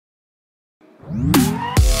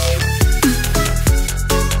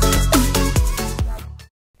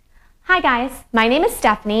Hi guys, my name is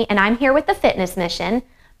Stephanie and I'm here with the Fitness Mission.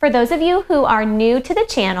 For those of you who are new to the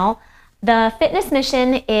channel, the Fitness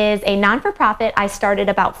Mission is a non-for-profit I started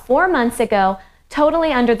about 4 months ago,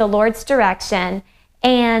 totally under the Lord's direction.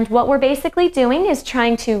 And what we're basically doing is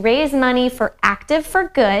trying to raise money for Active for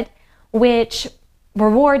Good, which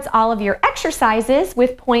rewards all of your exercises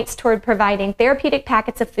with points toward providing therapeutic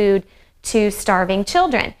packets of food to starving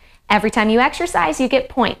children. Every time you exercise, you get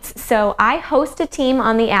points. So I host a team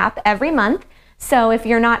on the app every month. So if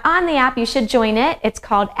you're not on the app, you should join it. It's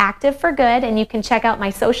called Active for Good, and you can check out my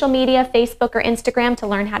social media, Facebook or Instagram, to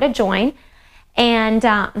learn how to join. And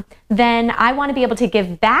then I want to be able to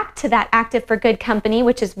give back to that Active for Good company,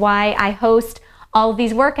 which is why I host all of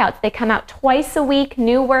these workouts. They come out twice a week,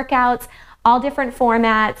 new workouts, all different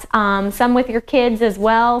formats, some with your kids as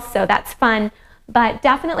well, so that's fun. But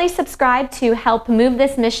definitely subscribe to help move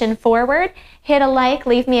this mission forward. Hit a like,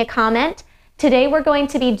 leave me a comment. Today we're going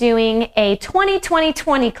to be doing a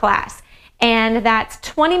 20-20-20 class, and that's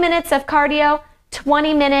 20 minutes of cardio,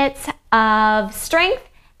 20 minutes of strength,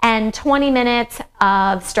 and 20 minutes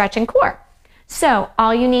of stretch and core. So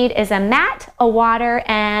all you need is a mat, a water,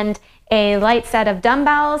 and a light set of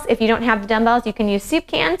dumbbells. If you don't have the dumbbells, you can use soup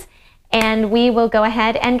cans, and we will go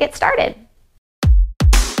ahead and get started.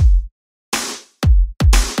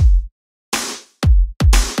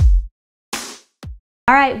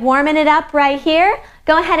 All right, warming it up right here.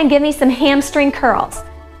 Go ahead and give me some hamstring curls.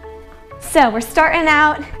 So we're starting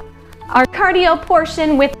out our cardio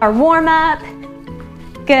portion with our warm up.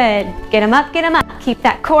 Good, get them up, get them up. Keep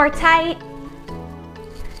that core tight.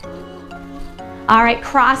 All right,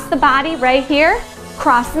 cross the body right here.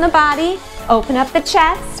 Crossing the body, open up the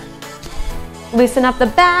chest. Loosen up the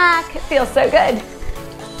back, it feels so good.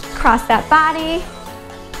 Cross that body,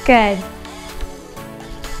 good.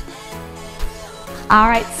 All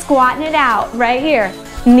right, squatting it out right here.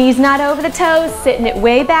 Knees not over the toes, sitting it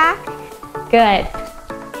way back. Good.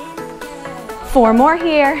 4 more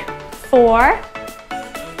here. 4,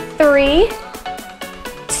 3,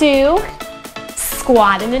 2,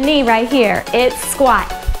 squatting the knee right here. It's squat,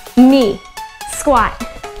 knee, squat,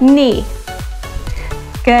 knee.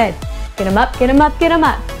 Good. Get them up, get them up, get them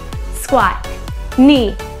up. Squat,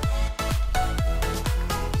 knee.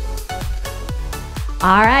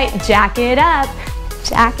 All right, jack it up.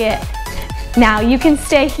 Jack it. Now you can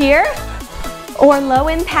stay here or low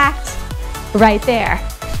impact right there.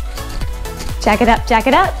 Jack it up, jack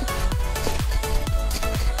it up.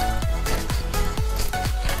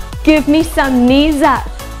 Give me some knees up.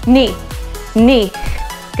 Knee, knee.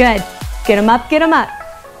 Good. Get them up, get them up.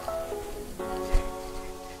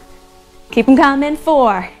 Keep them coming.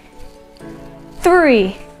 4,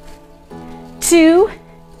 3, 2,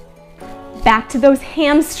 back to those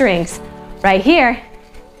hamstrings right here.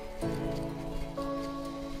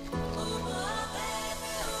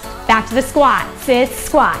 Back to the squat, sit,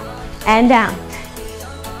 squat, and down.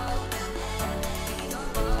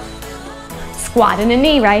 Squat and a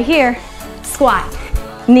knee right here. Squat,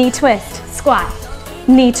 knee twist, squat,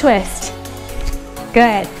 knee twist.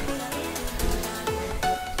 Good.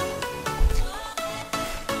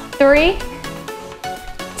 3,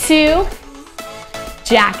 2,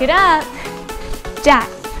 jack it up, jack.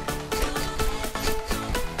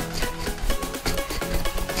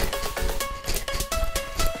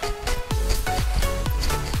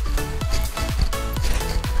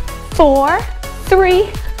 4, 3,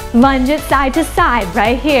 lunge it side to side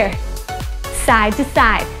right here. Side to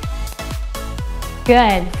side.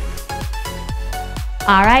 Good.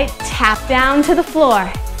 All right, tap down to the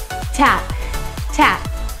floor. Tap, tap.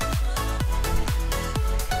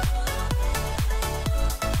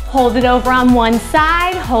 Hold it over on one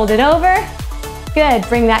side, hold it over. Good,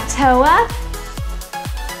 bring that toe up.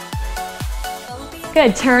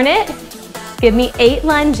 Good, turn it. Give me 8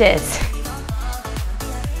 lunges.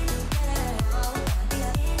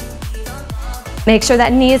 Make sure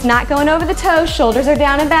that knee is not going over the toes, shoulders are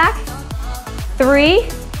down and back. 3,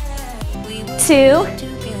 2,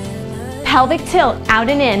 pelvic tilt, out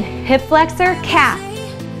and in. Hip flexor, calf.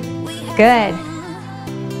 Good.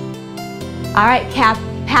 All right, calf,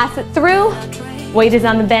 pass it through. Weight is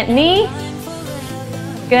on the bent knee.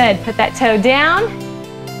 Good, put that toe down.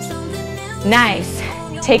 Nice.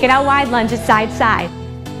 Take it out wide, lunge it side, side.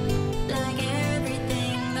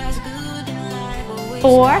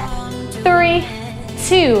 4, 3,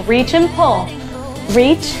 2, reach and pull.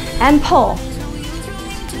 Reach and pull.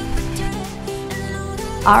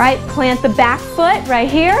 All right, plant the back foot right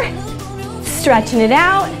here. Stretching it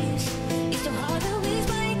out.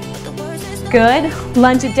 Good.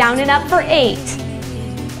 Lunge it down and up for 8.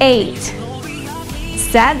 8,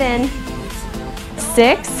 7,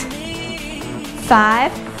 6,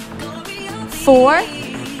 5, 4,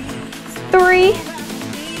 3,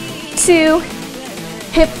 2,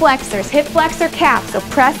 hip flexors, hip flexor calf. So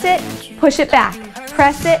press it, push it back,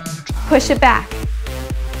 press it, push it back.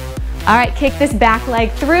 All right, kick this back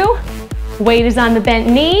leg through. Weight is on the bent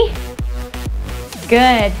knee.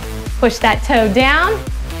 Good. Push that toe down.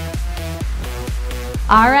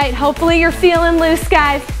 All right, hopefully you're feeling loose,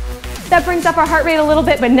 guys. That brings up our heart rate a little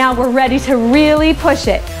bit, but now we're ready to really push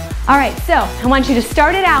it. All right, so I want you to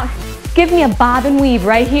start it out. Give me a bob and weave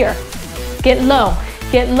right here. Get low,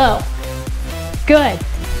 get low. Good.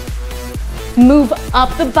 Move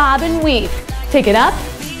up the bob and weave. Take it up,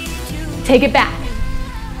 take it back.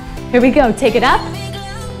 Here we go, take it up,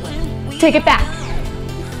 take it back.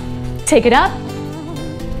 Take it up,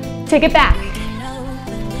 take it back.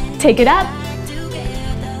 Take it up.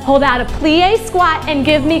 Hold out a plie squat and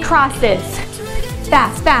give me crosses.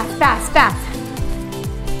 Fast, fast, fast, fast.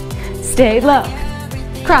 Stay low.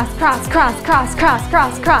 Cross, cross, cross, cross, cross,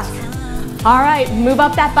 cross, cross. All right, move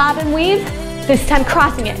up that bob and weave. This time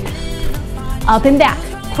crossing it. Up and back.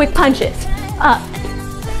 Quick punches. Up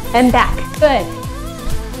and back. Good.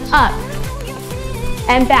 Up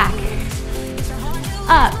and back.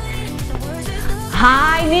 Up.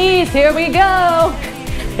 High knees. Here we go.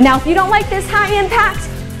 Now, if you don't like this high impact,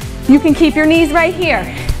 you can keep your knees right here.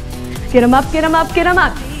 Get them up, get them up, get them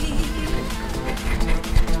up.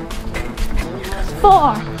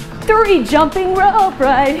 4, 3, jumping rope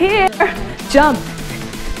right here. Jump.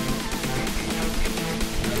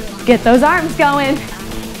 Get those arms going.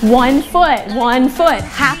 1 foot,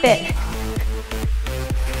 half it.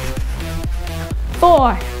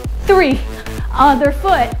 4, 3, other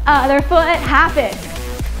foot, half it.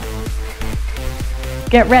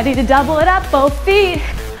 Get ready to double it up, both feet.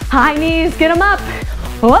 High knees, get them up.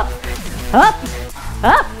 Up, up,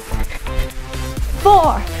 up.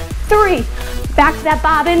 4, 3, back to that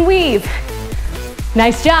bob and weave.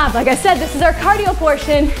 Nice job. Like I said, this is our cardio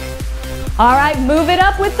portion. All right, move it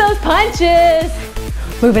up with those punches.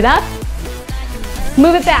 Move it up,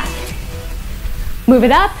 move it back. Move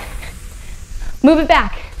it up, move it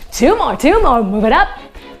back. 2 more, 2 more. Move it up,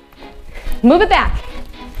 move it back.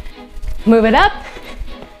 Move it up.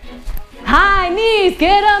 High knees,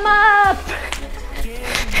 get them up.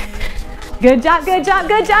 Good job, good job,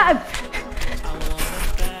 good job.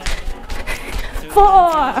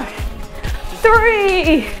 4,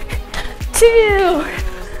 3, 2.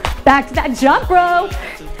 Back to that jump rope.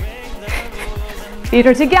 Feet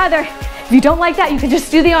are together. If you don't like that, you can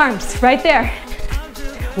just do the arms right there.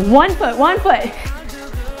 1 foot, 1 foot.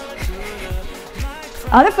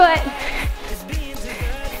 Other foot.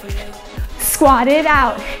 Squat it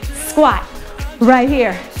out. Squat. Right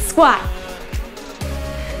here. Squat.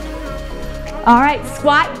 All right,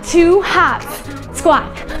 squat 2 hops. Squat.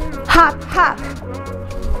 Hop, hop.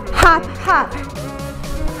 Hop, hop.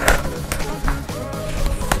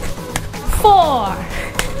 4,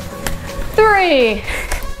 3,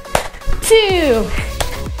 2.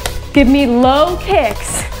 Give me low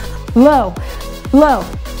kicks. Low, low.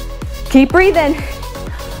 Keep breathing.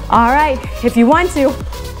 All right, if you want to,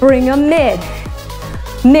 bring them mid.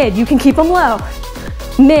 Mid, you can keep them low.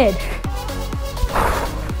 Mid.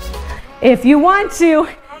 If you want to,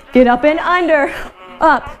 get up and under.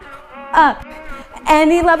 Up, up.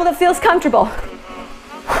 Any level that feels comfortable.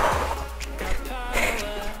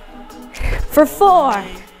 For 4,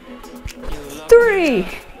 3,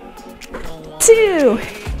 2.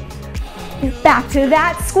 Back to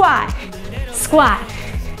that squat. Squat.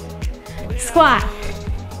 Squat.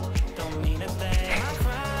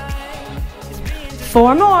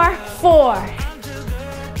 4 more. 4,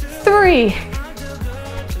 3,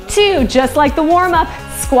 2. Just like the warm-up.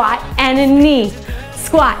 Squat and a knee.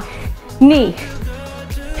 Squat. Knee.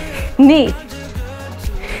 Knee.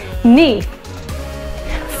 Knee.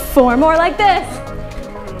 4 more like this.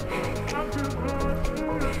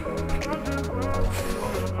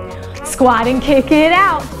 Squat and kick it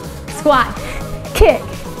out. Squat. Kick.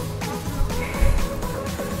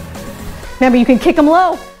 Remember, you can kick them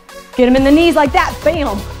low. Get them in the knees like that.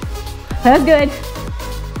 Bam. That's good.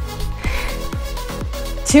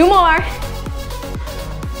 2 more.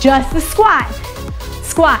 Just the squat.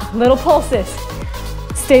 Squat. Little pulses.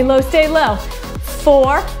 Stay low, stay low.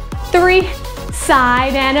 4, 3,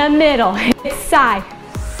 side and a middle. Side,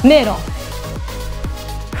 middle.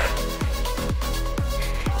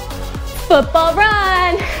 Football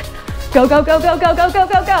run. Go, go, go, go, go, go, go,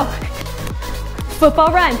 go, go.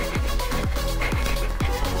 Football run.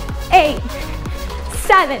 8,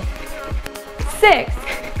 7, 6,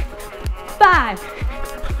 5,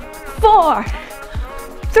 4,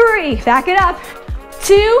 3. Back it up.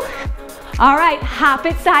 2. All right, hop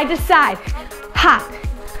it side to side. Hop,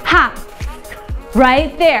 hop,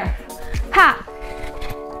 right there. Hop,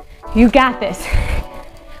 you got this.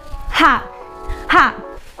 Hop, hop.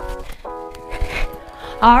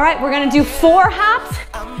 All right, we're gonna do 4 hops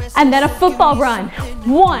and then a football run.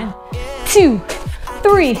 1, 2,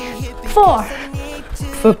 3, 4.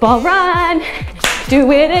 Football run.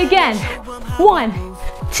 Do it again. 1,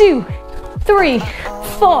 2, 3,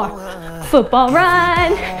 4. Football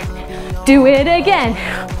run. Do it again.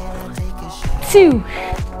 2,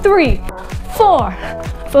 3, 4.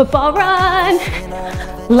 Football run.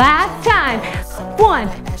 Last time. 1,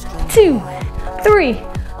 2, 3,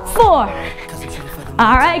 4.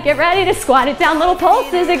 All right, get ready to squat it down, little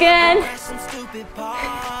pulses again.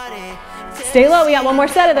 Stay low, we got one more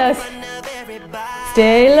set of those.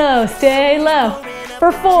 Stay low, stay low.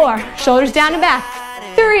 For 4, shoulders down and back.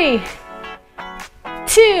 3,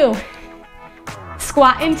 2,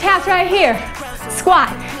 squat and taps right here. Squat,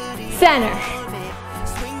 center.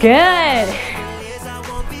 Good.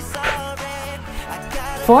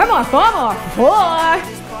 4 more, 4 more. 4,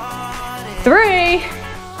 3,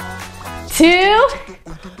 2,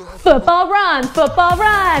 football run, football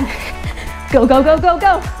run. Go, go, go, go,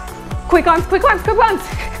 go. Quick arms, quick arms, quick arms.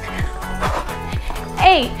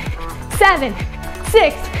 8, 7,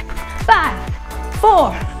 6, 5,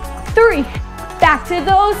 4, 3. Back to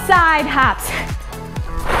those side hops.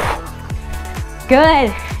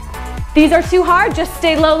 Good. These are too hard, just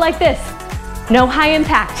stay low like this. No high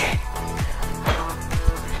impact.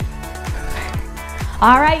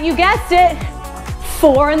 All right, you guessed it.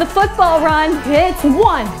 4 in the football run. It's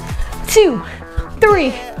 1, 2,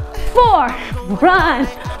 3, 4. Run,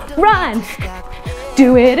 run.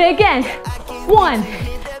 Do it again. 1,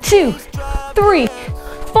 2, 3,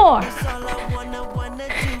 4.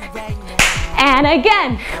 And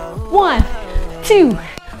again. 1, 2,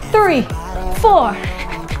 3, 4.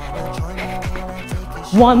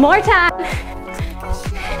 One more time.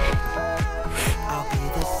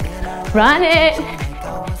 Run it.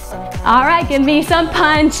 All right, give me some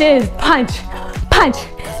punches. Punch, punch.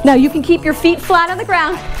 Now you can keep your feet flat on the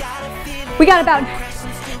ground. We got about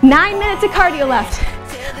 9 minutes of cardio left.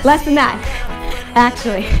 Less than that,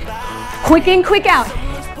 actually. Quick in, quick out.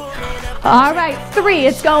 All right, 3,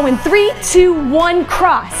 it's going 3, 2, 1,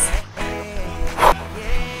 cross.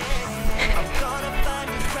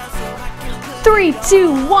 3,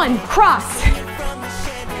 2, 1, cross.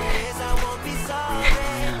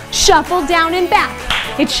 Shuffle down and back.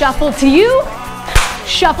 It's shuffle to you,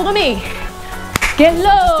 shuffle to me. Get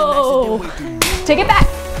low. Take it back.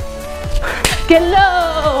 Get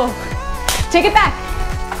low. Take it back.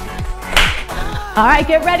 All right,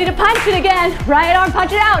 get ready to punch it again. Right arm,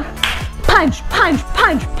 punch it out. Punch, punch,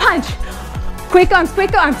 punch, punch. Quick arms,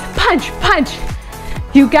 punch, punch.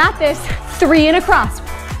 You got this. 3 and a cross.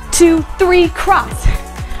 2, 3, cross.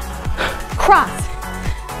 Cross.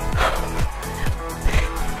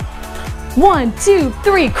 1, 2,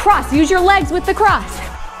 3, cross. Use your legs with the cross.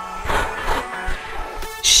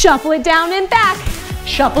 Shuffle it down and back.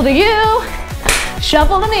 Shuffle to you.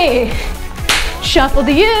 Shuffle to me. Shuffle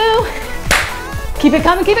to you. Keep it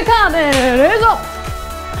coming, keep it coming. There you go.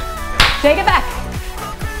 Take it back.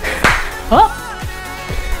 Up.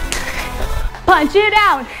 Punch it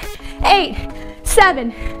out. 8,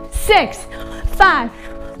 7, 6, 5,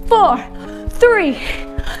 4, 3.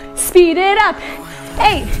 Speed it up.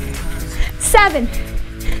 8, 7,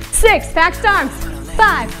 6, back arms.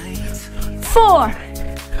 5, 4,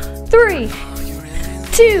 3,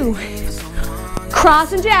 2.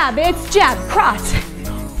 Cross and jab. It's jab, cross.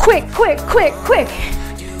 Quick, quick, quick, quick.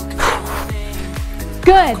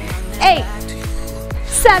 Good. 8,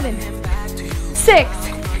 7, 6,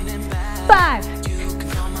 5,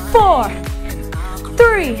 4,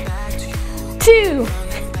 3, 2.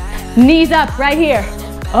 Knees up right here.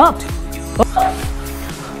 Up. Up.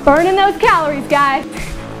 Burning those calories, guys.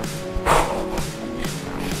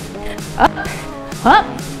 Up. Up.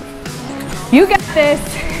 You got this.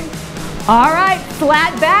 All right,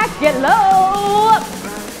 flat back, get low. Up.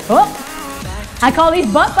 Up. I call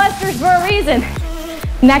these butt busters for a reason.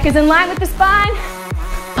 Neck is in line with the spine.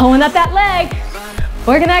 Pulling up that leg.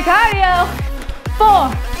 Working that cardio.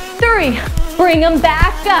 4, 3. Bring them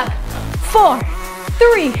back up. 4,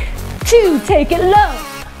 3, 2. Take it low.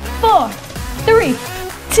 4, 3,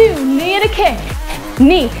 2. Knee and a kick.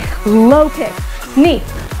 Knee, low kick. Knee,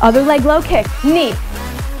 other leg low kick. Knee.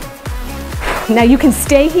 Now you can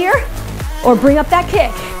stay here or bring up that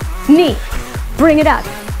kick. Knee, bring it up.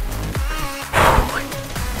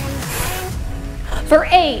 For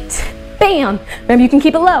 8, bam. Remember, you can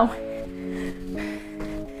keep it low.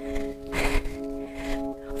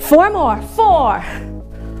 4 more. 4,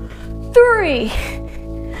 3,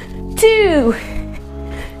 2.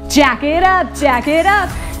 Jack it up, jack it up.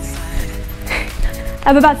 I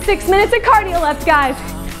have about 6 minutes of cardio left, guys.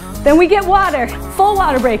 Then we get water, full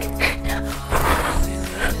water break.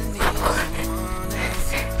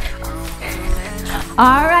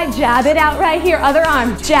 All right, jab it out right here, other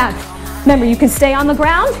arm, jab. Remember, you can stay on the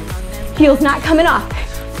ground, heels not coming off.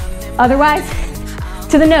 Otherwise,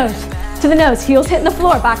 to the nose, heels hitting the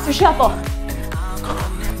floor, boxer shuffle.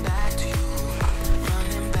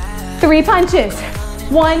 3 punches.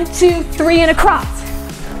 1, 2, 3, and across.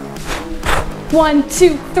 1,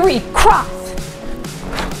 2, 3, cross.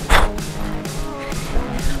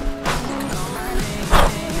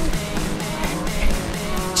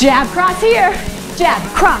 Jab, cross here. Jab,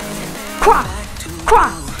 cross, cross,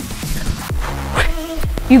 cross.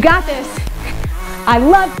 You got this. I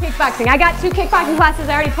love kickboxing. I got 2 kickboxing classes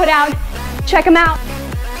I already put out. Check them out.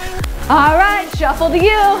 All right, shuffle to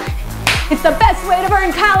you. It's the best way to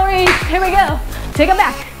burn calories. Here we go. Take them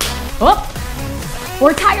back. Oh,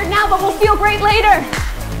 we're tired now, but we'll feel great later.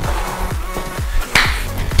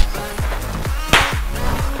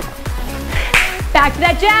 Back to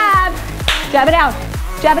that jab. Jab it out.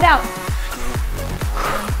 Jab it out.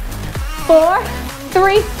 4,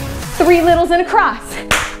 3, 3 littles and a cross.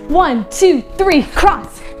 1, 2, 3,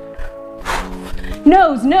 cross.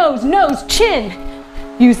 Nose, nose, nose, chin.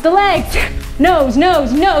 Use the legs. Nose,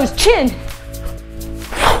 nose, nose, chin.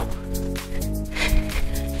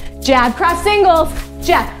 Jab, cross, singles.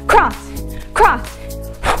 Jab, cross, cross.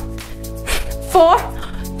 4,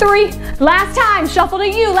 3, last time. Shuffle to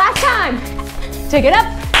you, last time. Take it up.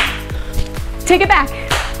 Take it back.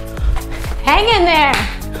 Hang in there.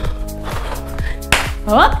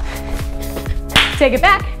 Up. Take it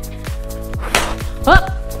back.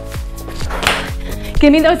 Up.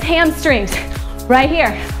 Give me those hamstrings right here.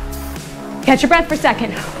 Catch your breath for a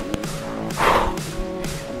second.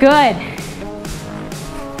 Good.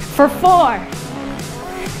 For 4,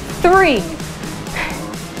 3,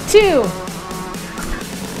 2.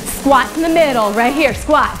 Squat in the middle, right here.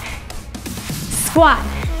 Squat. Squat.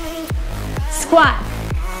 Squat.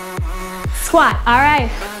 Squat. All right.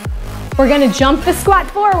 We're gonna jump the squat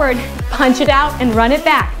forward, punch it out, and run it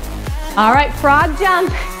back. All right, frog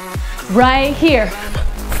jump, right here.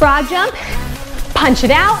 Frog jump, punch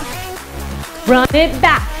it out, run it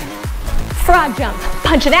back. Frog jump,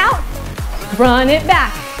 punch it out, run it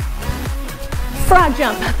back. Frog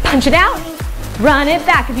jump, punch it out, run it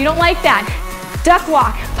back. If you don't like that, duck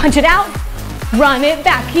walk, punch it out, run it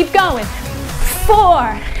back. Keep going.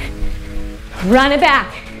 4, run it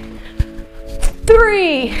back.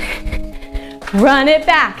 3, run it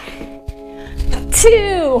back.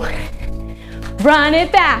 2, run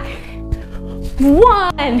it back.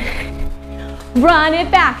 1, run it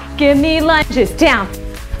back. Give me lunges. Down,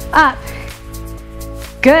 up.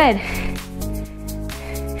 Good.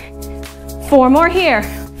 4 more here.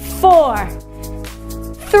 4,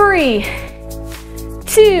 3,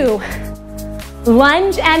 2,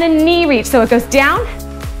 lunge and a knee reach. So it goes down,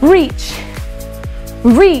 reach,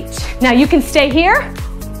 reach. Now you can stay here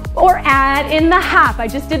or add in the hop. I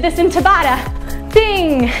just did this in Tabata.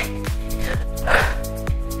 Bing.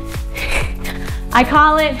 I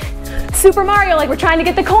call it Super Mario, like we're trying to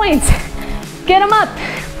get the coins. Get them up.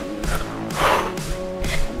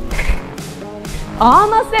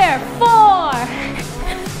 Almost there. 4,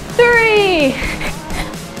 3,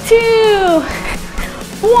 2,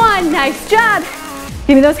 1. Nice job.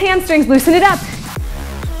 Give me those hamstrings, loosen it up.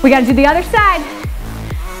 We gotta do the other side.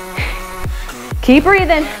 Keep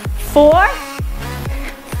breathing. 4,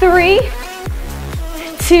 3,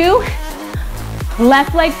 2,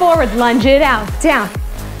 left leg forward, lunge it out, down,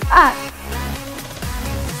 up.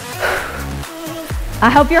 I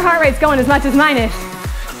hope your heart rate's going as much as mine is.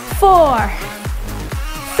 4,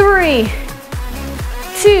 3,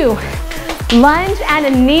 2, lunge and a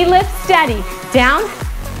knee lift steady. Down,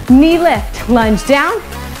 knee lift, lunge down,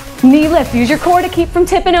 knee lift. Use your core to keep from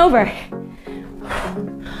tipping over.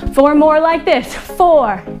 4 more like this.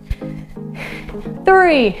 4,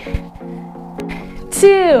 3,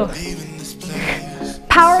 2.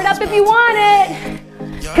 Power it up if you want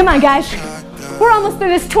it. Come on, guys. We're almost through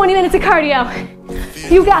this 20 minutes of cardio.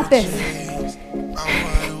 You got this.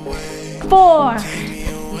 4,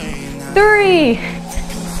 3,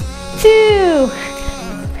 2.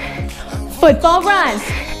 Football run.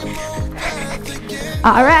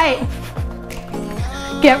 All right.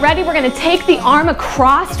 Get ready. We're going to take the arm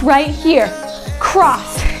across right here.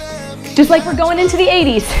 Cross. Just like we're going into the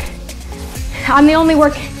 80s. I'm the only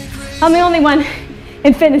one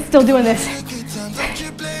in fitness still doing this.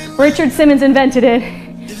 Richard Simmons invented it.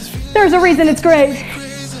 There's a reason it's great.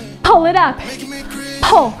 Pull it up.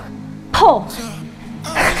 Pull, pull.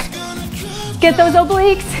 Get those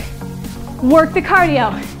obliques. Work the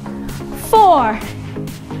cardio. 4,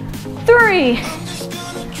 3,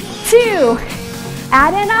 2.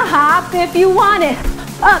 Add in a hop if you want it.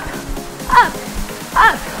 Up, up,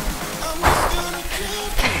 up.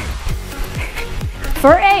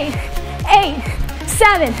 For 8,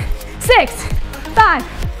 7, 6, 5,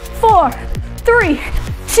 4, 3,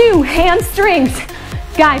 2. Hamstrings.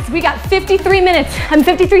 Guys, we got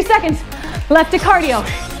 53 seconds left to cardio.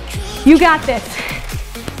 You got this.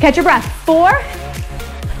 Catch your breath. 4,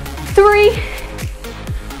 3,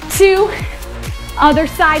 2. Other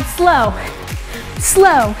side, slow,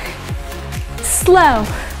 slow, slow.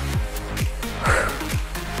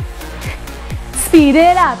 Speed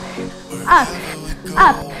it up, up,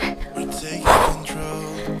 up.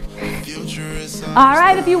 All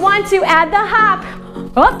right, if you want to, add the hop.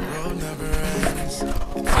 Up.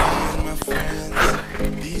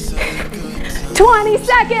 20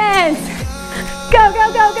 seconds. Go,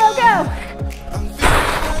 go, go, go, go.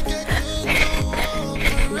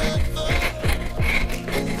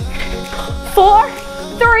 4,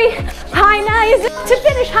 3, high knees to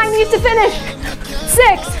finish, high knees to finish.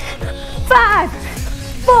 6, 5,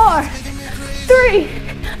 4, 3,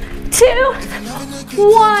 2,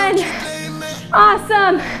 1.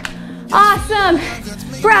 Awesome, awesome.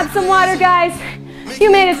 Grab some water, guys.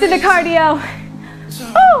 You made it through the cardio.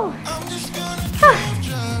 Woo.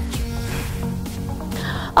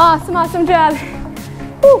 Awesome, awesome job.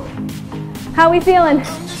 Woo. How are we feeling?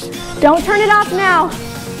 Don't turn it off now.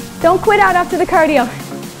 Don't quit out after the cardio.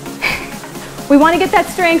 We want to get that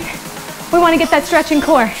strength. We want to get that stretch and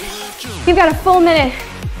core. You've got a full minute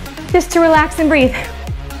just to relax and breathe.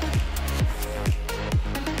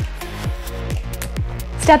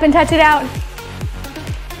 Step and touch it out.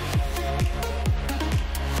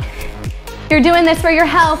 You're doing this for your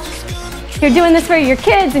health. You're doing this for your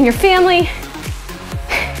kids and your family.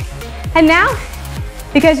 And now,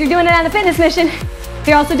 because you're doing it on the fitness mission,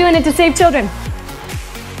 you're also doing it to save children.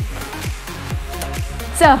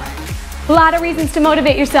 So, a lot of reasons to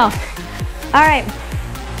motivate yourself. All right.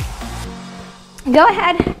 Go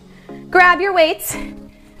ahead, grab your weights.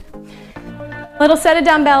 Little set of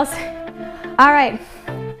dumbbells. All right.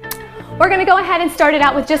 We're gonna go ahead and start it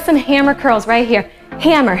out with just some hammer curls right here.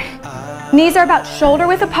 Hammer. Knees are about shoulder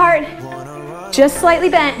width apart, just slightly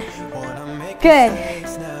bent. Good.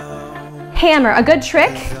 Hammer. A good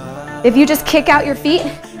trick, if you just kick out your feet,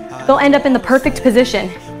 they'll end up in the perfect position.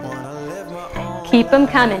 Keep them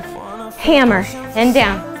coming. Hammer and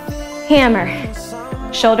down. Hammer.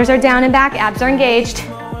 Shoulders are down and back, abs are engaged.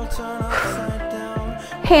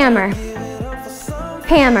 Hammer.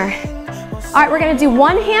 Hammer. All right, we're gonna do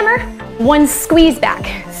one hammer, one squeeze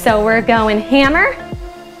back. So we're going hammer,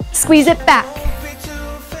 squeeze it back.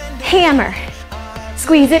 Hammer,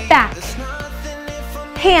 squeeze it back.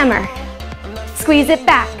 Hammer, squeeze it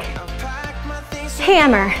back.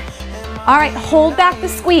 Hammer. All right, hold back the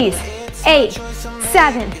squeeze. 8,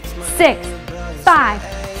 7, 6, 5,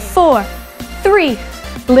 4, 3.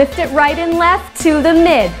 Lift it right and left to the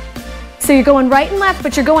mid. So you're going right and left,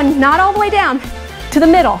 but you're going not all the way down, to the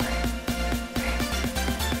middle.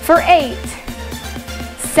 For 8,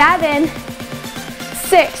 7,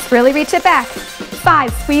 6, really reach it back.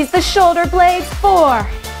 5, squeeze the shoulder blades. 4,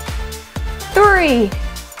 3,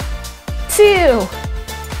 2,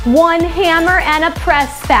 1, hammer and a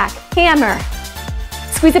press back. Hammer,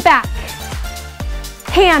 squeeze it back.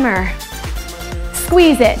 Hammer,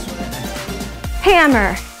 squeeze it.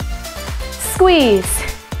 Hammer, squeeze.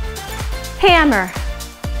 Hammer,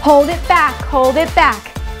 hold it back, hold it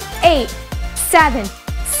back. 8, 7,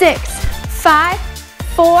 6, 5,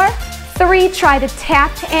 4, 3. Try to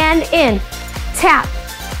tap and in. Tap,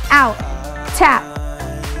 out, tap,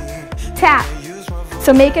 tap.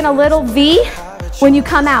 So making a little V when you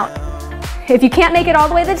come out. If you can't make it all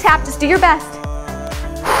the way to the tap, just do your best.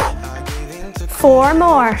 4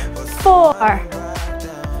 more. 4,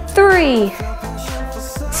 3,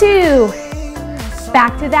 2.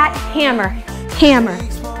 Back to that hammer, hammer.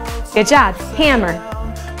 Good job, hammer,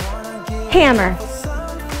 hammer.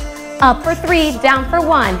 Up for 3, down for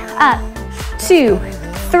 1. Up, 2,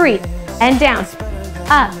 3, and down.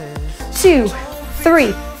 Up, 2,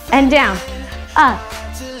 3, and down. Up,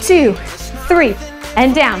 2, 3,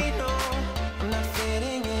 and down.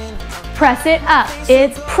 Press it up,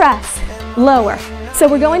 it's press, lower. So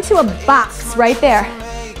we're going to a box right there.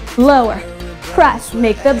 Lower, press,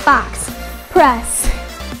 make the box. Press,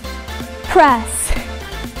 press.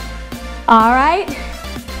 All right,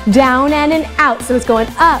 down and an out. So it's going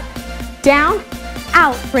up, down,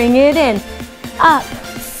 out, bring it in, up,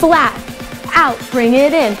 flat, out, bring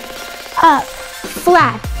it in, up,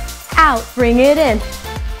 flat, out, bring it in,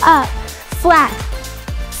 up, flat.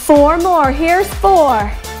 4 more, here's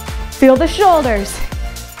 4. Feel the shoulders.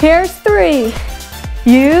 Here's 3.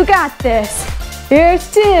 You got this.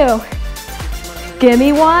 Here's 2. Give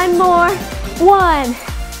me 1 more. 1.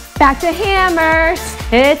 Back to hammers.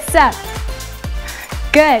 It's up.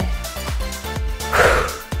 Good.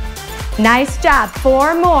 Nice job.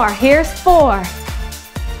 4 more. Here's 4.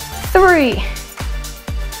 3.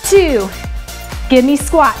 2. Give me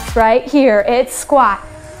squats right here. It's squat.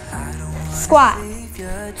 Squat.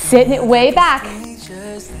 Sitting it way back.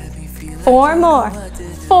 4 more.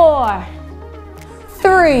 4.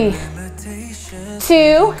 3.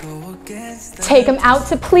 2. Take them out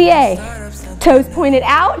to plie. Toes pointed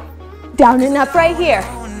out. Down and up right here.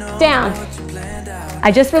 Down.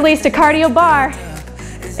 I just released a cardio bar.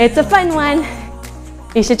 It's a fun one.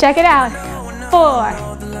 You should check it out. 4.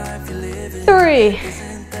 3.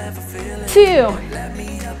 2.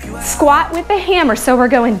 Squat with the hammer. So we're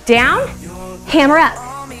going down, hammer up,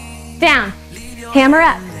 down, hammer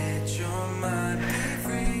up.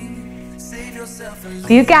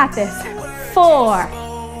 You got this. 4,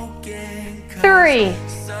 3,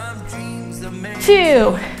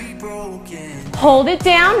 2. Hold it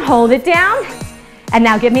down, hold it down. And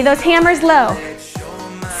now give me those hammers low.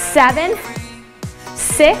 7,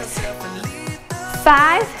 6,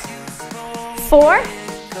 5, 4,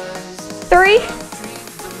 3,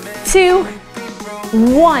 2,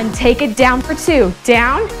 1. Take it down for 2.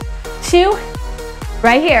 Down, 2,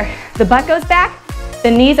 right here. The butt goes back,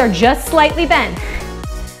 the knees are just slightly bent.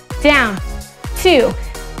 Down, 2.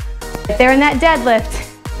 Right there in that deadlift.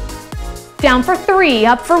 Down for 3,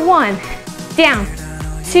 up for 1. Down,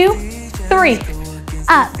 2, 3.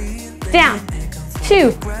 Up, down,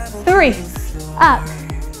 2, 3. Up,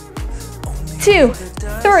 2,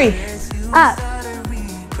 3. Up.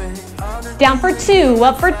 Down for 2,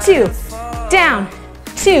 up for 2. Down,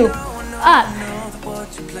 2, up.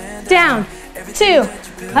 Down, 2,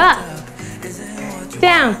 up.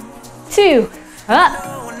 Down, 2, up.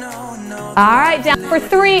 All right, down for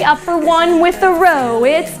 3, up for 1 with the row.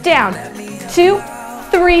 It's down, 2,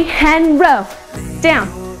 3, and row. Down,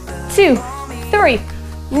 2, 3,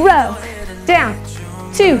 row. Down,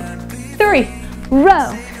 2, 3,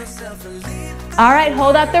 row. All right,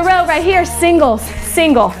 hold up the row right here. Singles,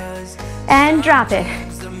 single, and drop it,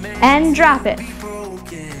 and drop it.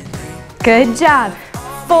 Good job.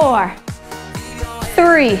 4,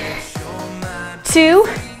 3, 2,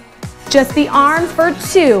 just the arms for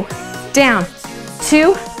 2. Down,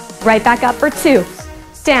 2, right back up for 2.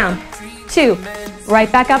 Down, 2,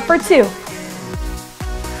 right back up for 2.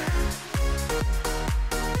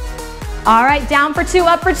 All right, down for 2,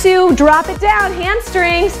 up for 2. Drop it down,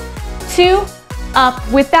 hamstrings. 2, up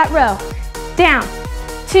with that row. Down,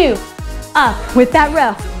 2, up with that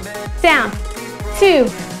row. Down, 2,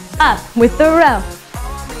 up with the row.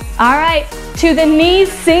 All right, to the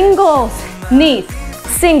knees, singles. Knees,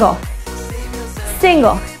 single,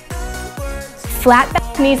 single. Flat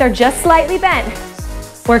back, knees are just slightly bent.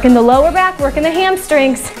 Working the lower back, working the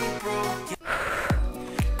hamstrings.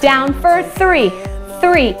 Down for 3,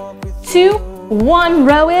 3, 2, 1,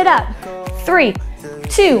 row it up. 3,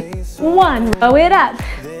 2, 1, row it up.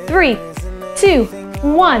 3, 2,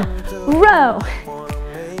 1, row.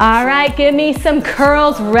 All right, give me some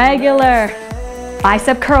curls regular.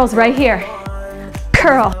 Bicep curls right here.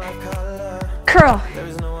 Curl, curl.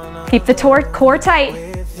 Keep the core tight.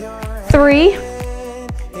 3,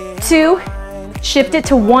 2, shift it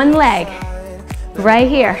to one leg. Right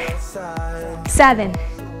here. 7,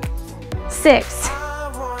 6,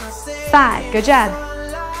 5, good job.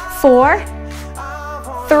 4,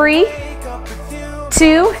 3,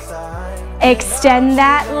 2, extend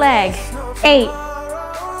that leg. 8,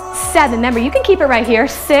 7, remember you can keep it right here.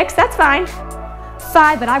 6, that's fine.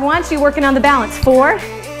 5, but I want you working on the balance. 4,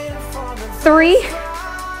 3,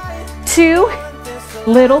 2,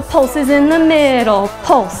 little pulses in the middle.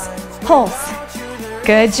 Pulse, pulse.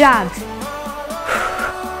 Good job.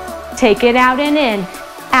 Take it out and in,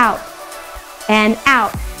 out, and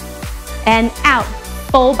out, and out.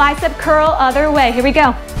 Full bicep curl, other way. Here we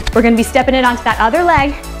go. We're gonna be stepping it onto that other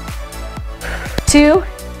leg. 2,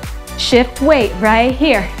 shift weight right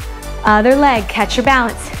here. Other leg, catch your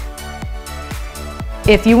balance.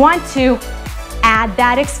 If you want to, add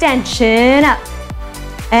that extension up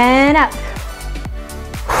and up.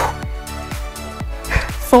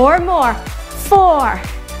 4 more. 4,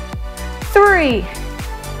 3,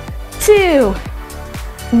 2,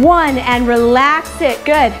 1, and relax it.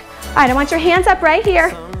 Good. All right, I want your hands up right here.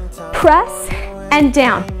 Press and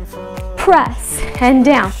down. Press and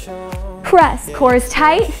down. Press, core is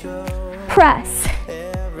tight. Press.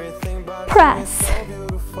 Press.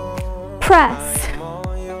 Press.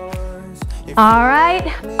 All right,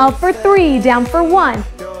 up for 3, down for 1.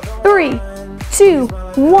 3, 2,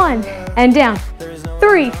 1, and down.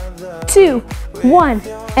 3, 2, 1,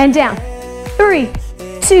 and down. 3,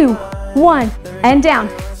 2, 1, and down.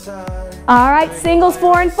 All right, singles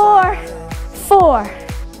 4 and 4. 4,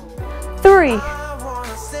 3,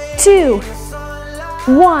 2,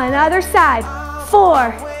 1. Other side.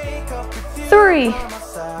 4, 3,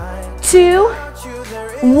 2,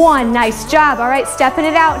 1. Nice job. All right, stepping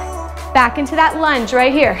it out. Back into that lunge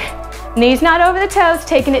right here. Knees not over the toes,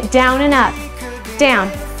 taking it down and up.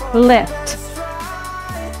 Down, lift.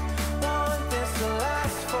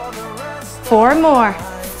 4 more.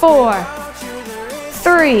 4,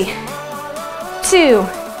 3, 2,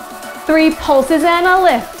 3 pulses and a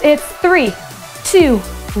lift. It's 3, 2,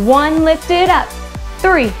 1, lift it up.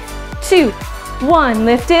 3, 2, 1,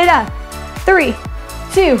 lift it up. 3,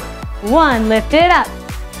 2, 1, lift it up.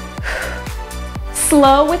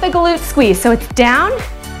 Slow with a glute squeeze. So it's down,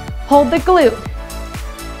 hold the glute.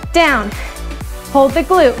 Down, hold the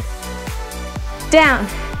glute. Down,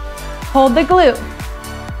 hold the glute.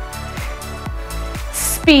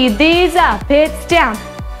 Speed these up. It's down,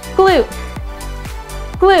 glute,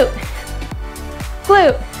 glute,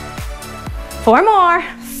 glute. 4 more.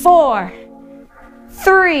 4,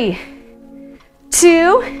 3,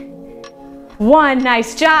 2, 1.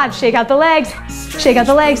 Nice job. Shake out the legs. Shake out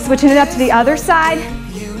the legs. Switching it up to the other side.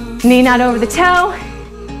 Knee not over the toe.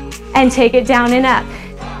 And take it down and up.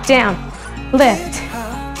 Down. Lift.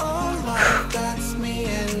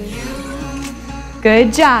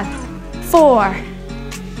 Good job. 4,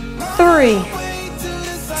 3,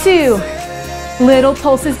 2. Little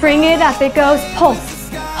pulses, bring it up. It goes pulse,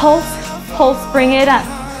 pulse, pulse, bring it up.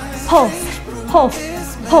 Pulse, pulse,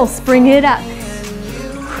 pulse, bring it up.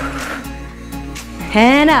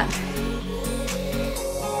 And up.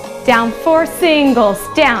 Down 4 singles.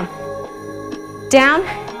 Down. Down.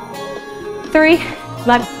 3.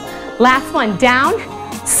 Last one. Down.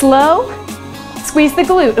 Slow. Squeeze the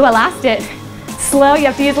glute. Oh, I lost it. Slow. You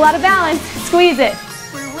have to use a lot of balance. Squeeze it.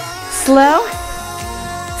 Slow.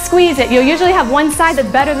 Squeeze it. You'll usually have one side that's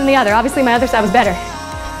better than the other. Obviously, my other side was better.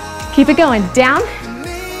 Keep it going. Down.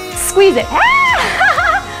 Squeeze it.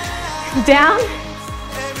 Down.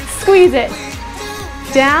 Squeeze it.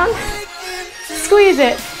 Down. Squeeze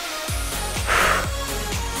it.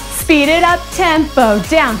 Speed it up, tempo.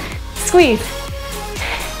 Down. Squeeze.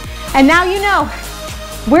 And now you know.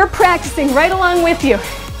 We're practicing right along with you.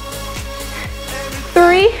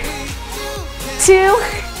 3, 2,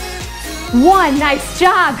 1. Nice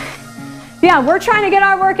job. Yeah, we're trying to get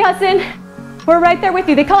our workouts in. We're right there with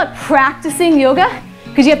you. They call it practicing yoga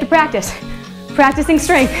because you have to practice. Practicing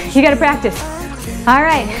strength. You got to practice. All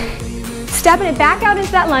right. Stepping it back out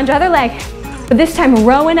into that lunge, other leg. But this time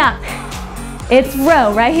rowing up. It's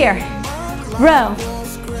row right here. Row.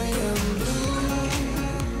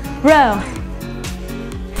 Row.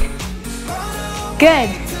 Good.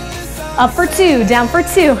 Up for 2, down for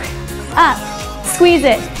 2. Up. Squeeze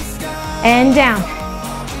it. And down.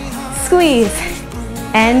 Squeeze.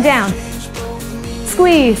 And down.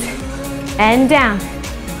 Squeeze. And down.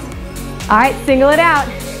 All right, single it out.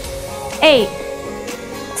 8,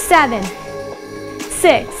 7,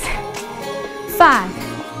 6, 5,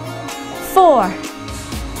 4,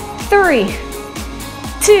 3,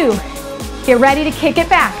 2. Get ready to kick it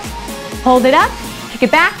back. Hold it up, kick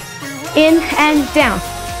it back, in and down.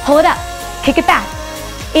 Pull it up, kick it back,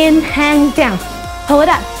 in and down. Pull it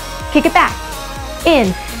up, kick it back,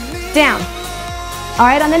 in, down. All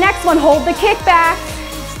right, on the next one, hold the kick back.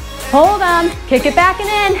 Hold them, kick it back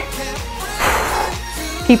and in.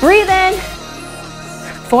 Keep breathing.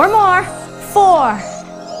 4 more. 4,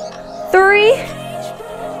 3,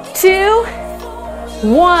 2,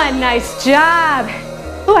 1. Nice job.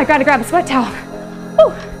 Oh, I gotta grab a sweat towel.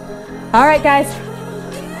 Whew. All right, guys.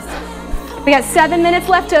 We got 7 minutes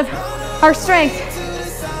left of our strength.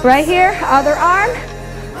 Right here, other arm,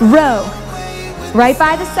 row. Right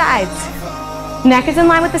by the sides. Neck is in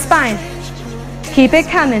line with the spine. Keep it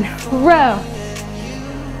coming. Row.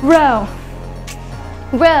 Row.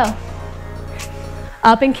 Row.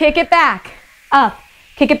 Up and kick it back. Up.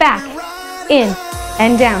 Kick it back. In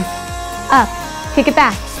and down. Up. Kick it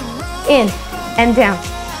back. In and down.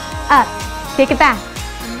 Up. Kick it back.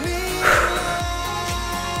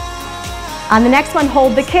 On the next one,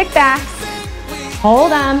 hold the kick back.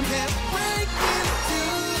 Hold them.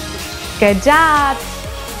 Good job.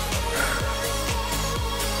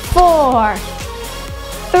 4,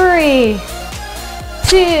 3,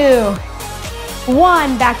 2,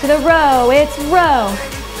 1. Back to the row. It's row,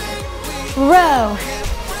 row,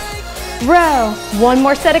 row. One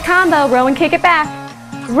more set of combo. Row and kick it back.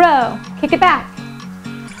 Row, kick it back.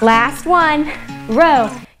 Last one.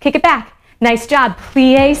 Row, kick it back. Nice job.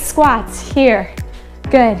 Plie squats here.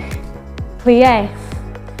 Good. Plie.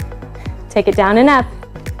 Take it down and up.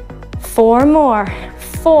 4 more.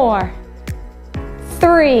 4,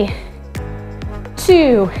 3,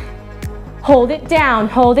 2. Hold it down.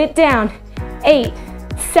 Hold it down. 8,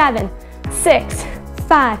 7, 6,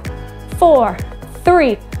 5, 4,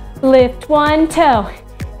 3. Lift one toe.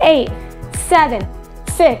 8, 7,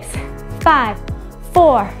 6, 5,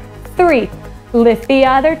 4, 3. Lift the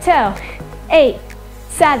other toe. 8,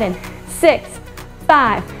 7, 6,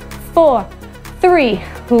 5, 4, 3.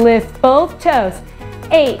 Lift both toes.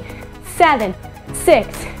 8, 7,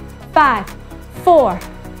 6, 5, 4,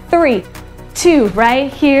 3, 2.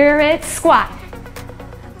 Right here, it's squat,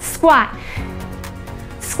 squat,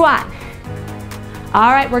 squat.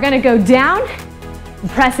 All right, we're gonna go down,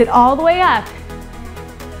 press it all the way up.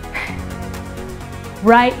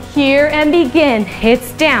 Right here and begin.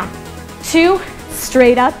 It's down, 2,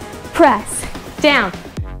 straight up, press, down,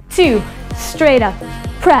 2, straight up,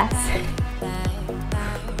 press.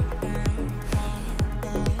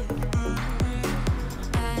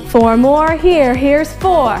 Four more here. Here's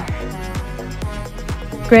 4.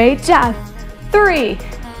 Great job. 3,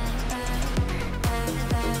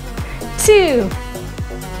 2,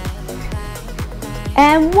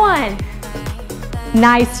 and 1.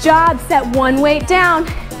 Nice job. Set one weight down.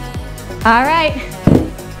 All right.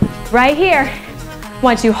 Right here.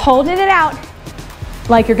 Want you holding it out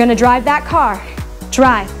like you're gonna drive that car.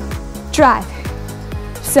 Drive, drive.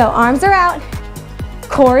 So arms are out,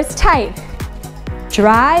 core is tight.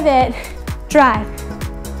 Drive it, drive,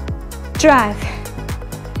 drive.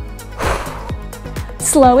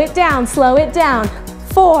 Slow it down, slow it down.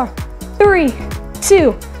 4, 3,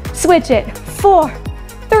 2, switch it. 4,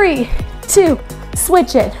 3, 2,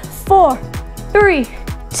 switch it. 4, 3,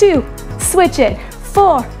 2, switch it.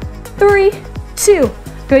 4, 3, 2.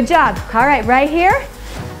 Good job. All right, right here,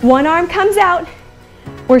 one arm comes out.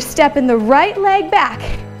 We're stepping the right leg back.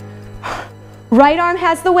 Right arm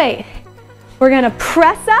has the weight. We're gonna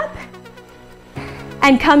press up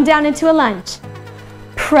and come down into a lunge.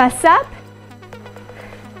 Press up,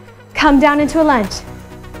 come down into a lunge.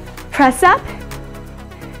 Press up.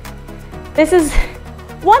 This is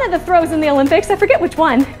one of the throws in the Olympics. I forget which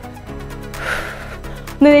one.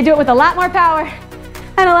 And then they do it with a lot more power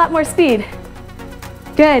and a lot more speed.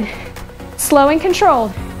 Good. Slow and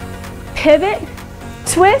controlled. Pivot,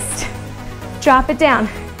 twist, drop it down.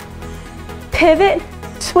 Pivot,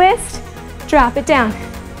 twist, drop it down.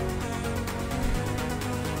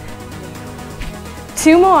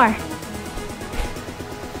 2 more.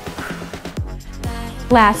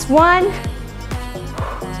 Last one.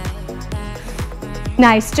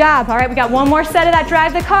 Nice job. All right, we got one more set of that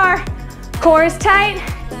drive the car. Core is tight.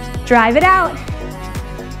 Drive it out.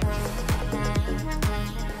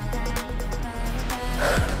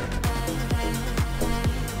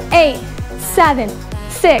 Eight, 7,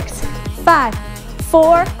 6, 5,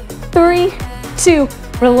 4, 3, 2.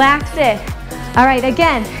 Relax it. All right,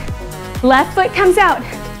 again. Left foot comes out.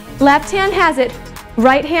 Left hand has it.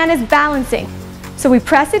 Right hand is balancing. So we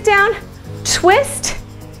press it down, twist,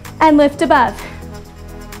 and lift above.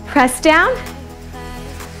 Press down,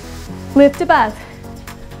 lift above.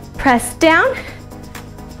 Press down,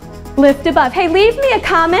 lift above. Hey, leave me a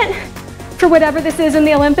comment for whatever this is in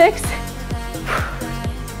the Olympics.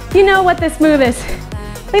 You know what this move is.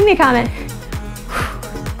 Leave me a comment.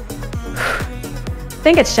 I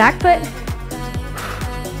think it's shack put.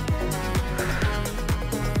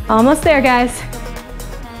 Almost there, guys.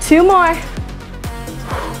 2 more.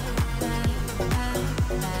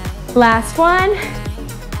 Last one.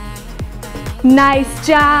 Nice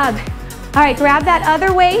job. All right, grab that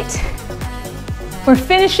other weight. We're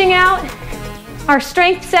finishing out our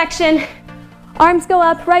strength section. Arms go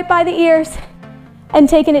up right by the ears and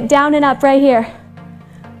taking it down and up right here.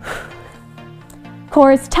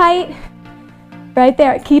 Core is tight. Right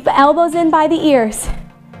there. Keep elbows in by the ears.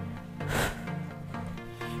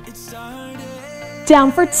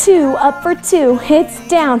 Down for 2, up for 2. It's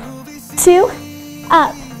down, 2,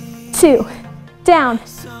 up, 2, down,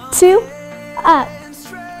 2, up,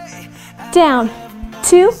 down,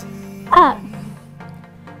 2, up,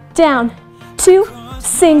 down, 2,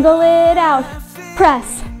 single it out.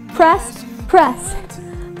 Press, press, press.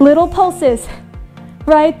 Little pulses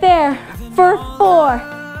right there for 4,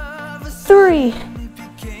 3,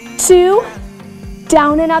 2,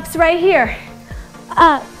 down and ups right here.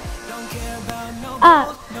 Up,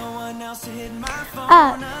 up,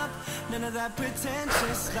 up.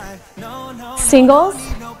 Singles,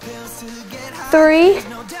 3,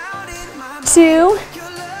 2.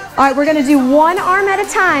 All right, we're gonna do one arm at a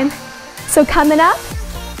time. So coming up,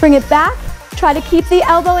 bring it back, try to keep the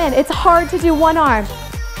elbow in. It's hard to do one arm.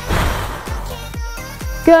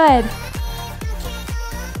 Good.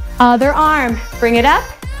 Other arm, bring it up.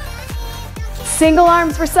 Single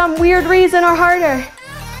arms for some weird reason are harder.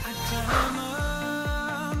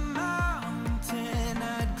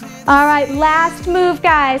 All right, last move,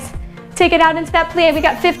 guys. Take it out into that plie. We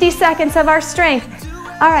got 50 seconds of our strength.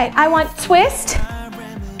 All right, I want twist.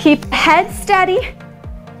 Keep head steady,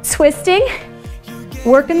 twisting,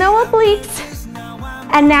 working the obliques.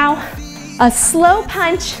 And now a slow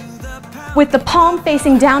punch with the palm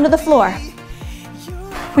facing down to the floor.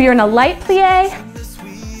 We are in a light plie.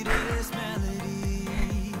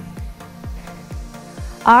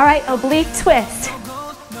 All right, oblique twist.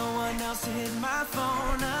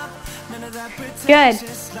 Good.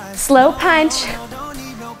 Slow punch.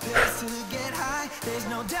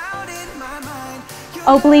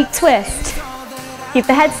 Oblique twist. Keep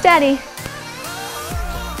the head steady.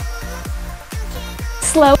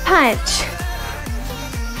 Slow punch.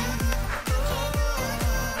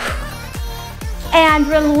 And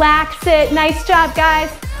relax it. Nice job, guys.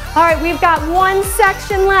 All right, we've got one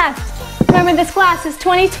section left. Remember, this class is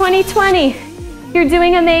 20-20-20. You're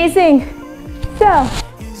doing amazing. So,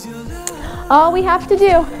 all we have to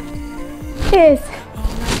do is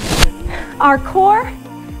our core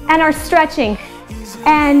and our stretching.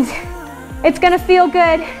 And it's gonna feel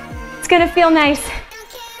good. It's gonna feel nice.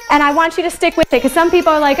 And I want you to stick with it, because some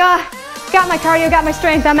people are like, got my cardio, got my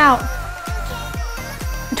strength, I'm out.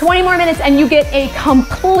 20 more minutes and you get a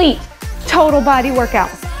complete total body workout.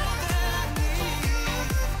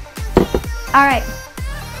 All right,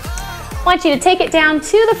 I want you to take it down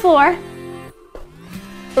to the floor,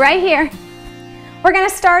 right here. We're gonna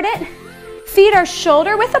start it, feet are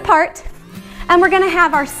shoulder width apart, and we're gonna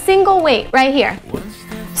have our single weight right here.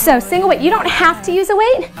 So single weight, you don't have to use a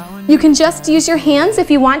weight. You can just use your hands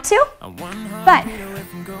if you want to, but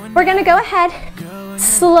we're gonna go ahead,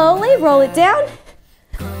 slowly roll it down,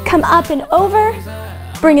 come up and over,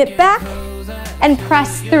 bring it back, and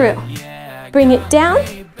press through. Bring it down,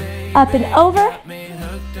 up and over,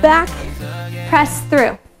 back, press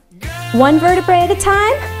through. One vertebrae at a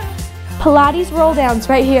time. Pilates roll downs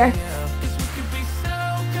right here.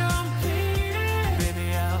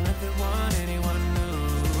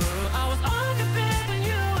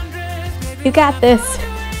 You got this.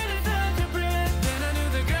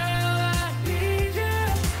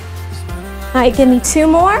 All right, give me 2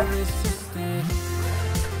 more.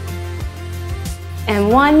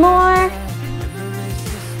 And 1 more.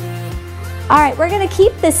 All right, we're gonna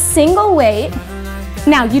keep this single weight.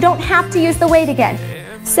 Now, you don't have to use the weight again.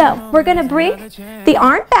 So, we're gonna bring the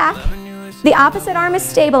arm back. The opposite arm is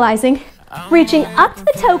stabilizing, reaching up to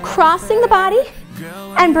the toe, crossing the body,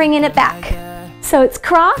 and bringing it back. So it's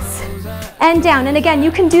cross and down. And again,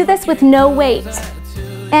 you can do this with no weight.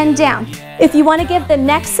 And down. If you wanna give the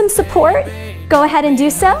neck some support, go ahead and do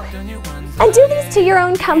so. And do these to your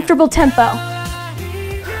own comfortable tempo.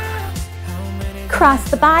 Cross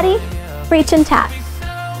the body, reach and tap.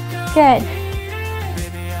 Good.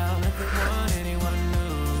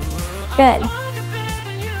 Good.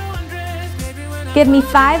 Give me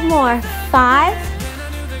 5 more. 5,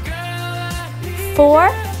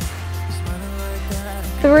 4,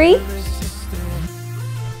 3,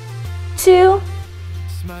 2,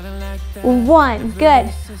 1.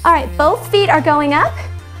 Good. All right, both feet are going up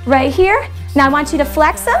right here. Now I want you to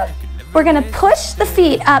flex them. We're gonna push the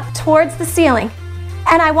feet up towards the ceiling.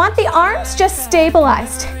 And I want the arms just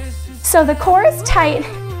stabilized. So the core is tight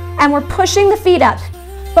and we're pushing the feet up,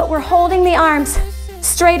 but we're holding the arms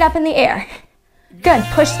straight up in the air. Good,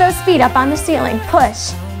 push those feet up on the ceiling.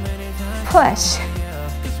 Push, push,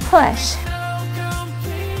 push.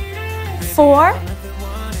 4,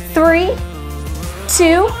 3,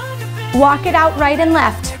 2, walk it out right and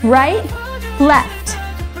left. Right, left,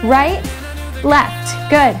 right, left.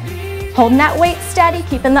 Good. Holding that weight steady,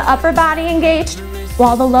 keeping the upper body engaged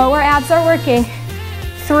while the lower abs are working.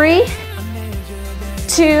 3,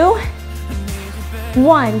 2,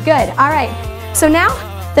 1. Good. All right. So now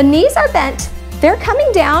the knees are bent. They're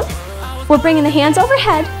coming down. We're bringing the hands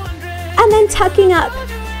overhead and then tucking up,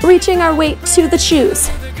 reaching our weight to the shoes.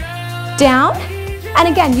 Down. And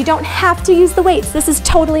again, you don't have to use the weights. This is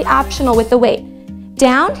totally optional with the weight.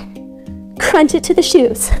 Down, crunch it to the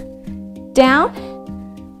shoes. Down,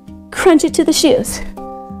 crunch it to the shoes.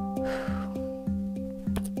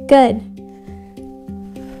 Good.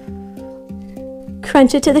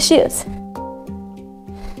 Crunch it to the shoes.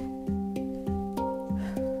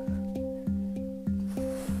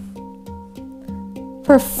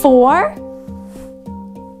 For 4,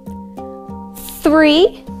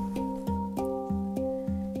 3,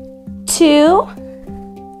 2,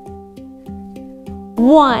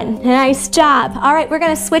 1. Nice job. All right, we're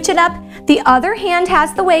going to switch it up. The other hand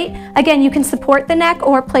has the weight. Again, you can support the neck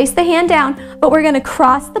or place the hand down, but we're going to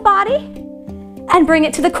cross the body and bring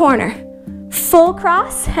it to the corner. Full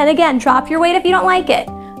cross, and again, drop your weight if you don't like it.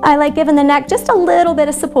 I like giving the neck just a little bit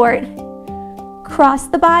of support. Cross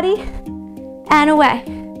the body and away.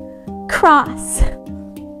 Cross.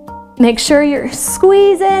 Make sure you're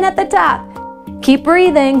squeezing at the top. Keep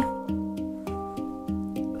breathing.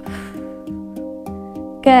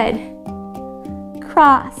 Good.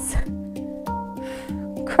 Cross.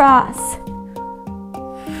 Cross.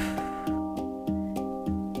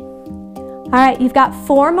 All right, you've got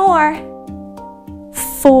 4 more.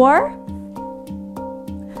 4,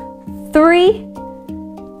 3,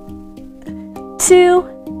 2,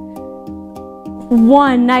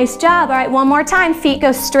 1. Nice job. All right, one more time. Feet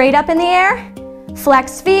go straight up in the air.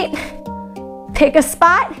 Flex feet. Pick a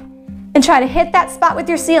spot and try to hit that spot with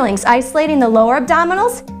your ceilings, isolating the lower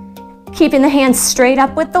abdominals, keeping the hands straight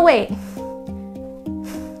up with the weight.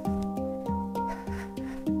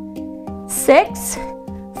 6,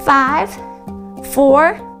 5,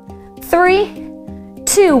 4, 3,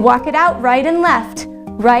 2. Walk it out, right and left.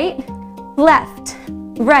 Right, left,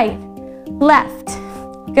 right, left.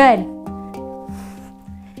 Good.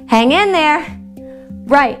 Hang in there.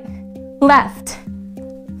 Right, left.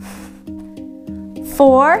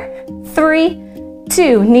 4, 3,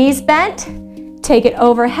 2. Knees bent. Take it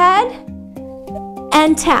overhead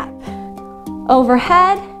and tap.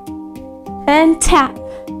 Overhead and tap.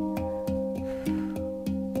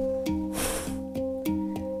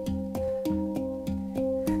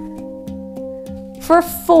 For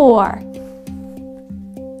 4,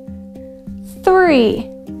 3,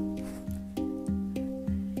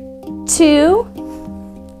 2,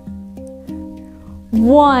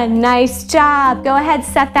 1. Nice job. Go ahead,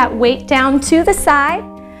 set that weight down to the side.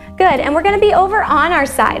 Good, and we're gonna be over on our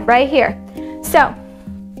side right here. So,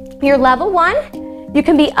 your level 1, you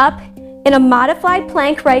can be up in a modified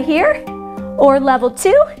plank right here, or level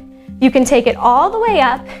 2, you can take it all the way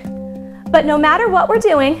up. But no matter what we're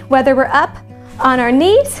doing, whether we're up on our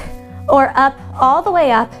knees or up all the way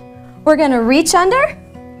up, we're gonna reach under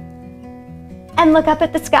and look up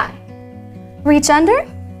at the sky. Reach under,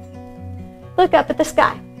 look up at the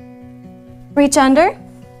sky. Reach under,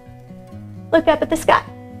 look up at the sky.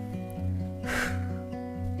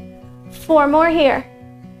 4 more here.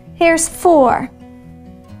 Here's 4.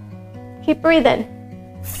 Keep breathing.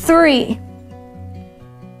 3,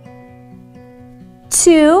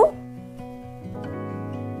 2,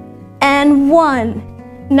 and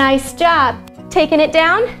 1. Nice job. Taking it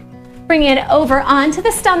down, bringing it over onto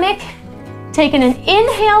the stomach, taking an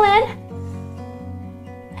inhale in,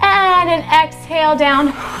 and an exhale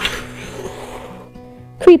down.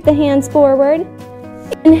 Creep the hands forward.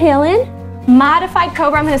 Inhale in, modified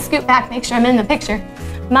cobra. I'm gonna scoot back, make sure I'm in the picture.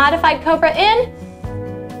 Modified cobra in,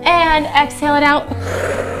 and exhale it out.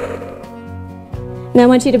 Now I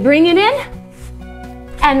want you to bring it in,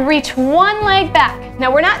 and reach one leg back.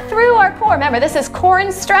 Now we're not through our core. Remember, this is core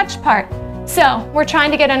and stretch part. So we're trying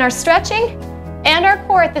to get in our stretching and our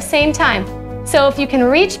core at the same time. So if you can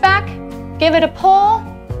reach back, give it a pull.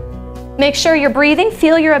 Make sure you're breathing.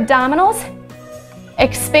 Feel your abdominals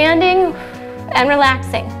expanding and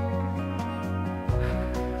relaxing.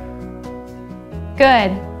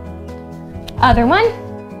 Good. Other one.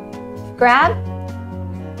 Grab.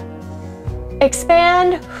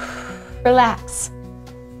 Expand. Relax.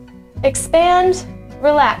 Expand,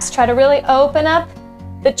 relax. Try to really open up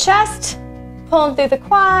the chest, pulling through the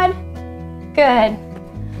quad. Good.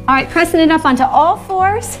 All right, pressing it up onto all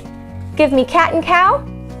 4s. Give me cat and cow.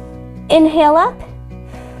 Inhale up.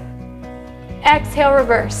 Exhale,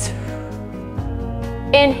 reverse.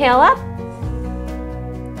 Inhale up.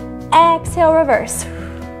 Exhale, reverse.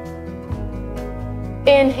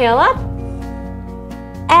 Inhale up.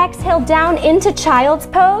 Exhale down into child's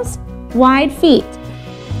pose, wide feet.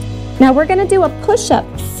 Now we're gonna do a push-up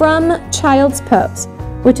from child's pose,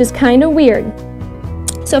 which is kind of weird.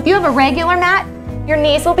 So if you have a regular mat, your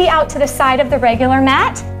knees will be out to the side of the regular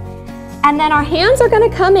mat, and then our hands are gonna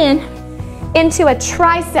come in into a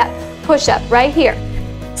tricep push-up right here.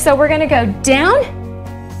 So we're gonna go down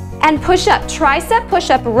and push up, tricep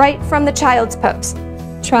push-up right from the child's pose.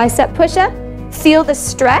 Tricep push-up, feel the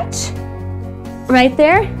stretch right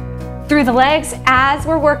there through the legs as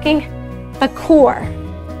we're working the core.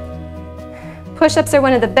 Push-ups are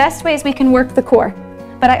one of the best ways we can work the core.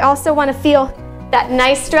 But I also want to feel that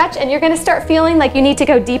nice stretch, and you're going to start feeling like you need to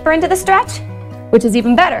go deeper into the stretch, which is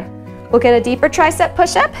even better. We'll get a deeper tricep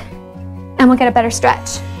push-up, and we'll get a better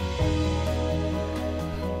stretch.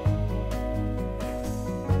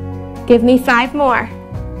 Give me 5 more.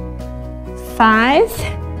 5,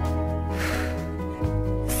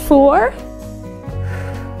 4,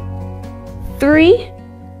 3,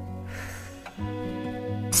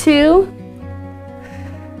 2,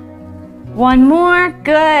 1 more.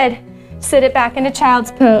 Good. Sit it back into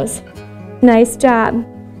child's pose. Nice job.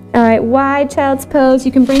 All right, wide child's pose.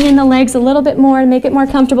 You can bring in the legs a little bit more to make it more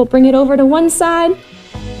comfortable. Bring it over to one side.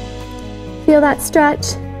 Feel that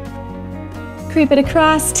stretch. Creep it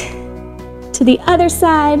across to the other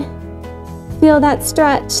side. Feel that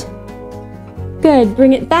stretch. Good.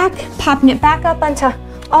 Bring it back, popping it back up onto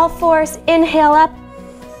all fours. Inhale up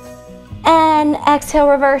and exhale,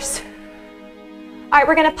 reverse. All right,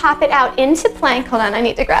 we're gonna pop it out into plank. Hold on, I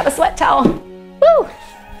need to grab a sweat towel. Woo!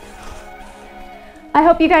 I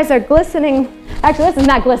hope you guys are glistening. Actually, this is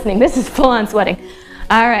not glistening. This is full on sweating.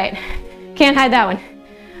 All right, can't hide that one.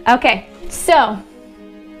 Okay, so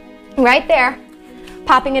right there,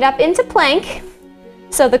 popping it up into plank.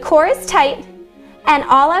 So the core is tight, and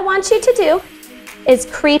all I want you to do is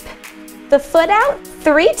creep the foot out,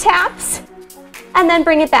 3 taps, and then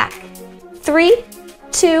bring it back. 3,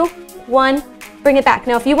 2, 1, bring it back.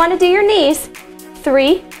 Now if you want to do your knees,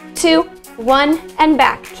 3, 2, 1, and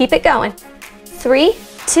back. Keep it going. 3,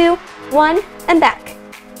 2, 1, and back.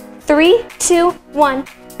 3, 2, 1,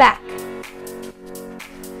 back.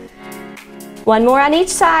 1 more on each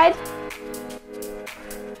side.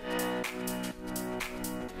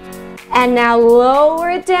 And now lower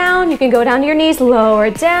it down. You can go down to your knees, lower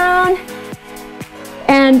it down,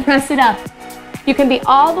 and press it up. You can be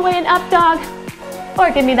all the way in up dog, or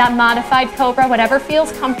give me that modified cobra, whatever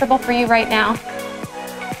feels comfortable for you right now.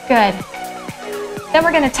 Good. Then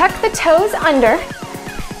we're gonna tuck the toes under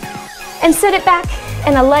and sit it back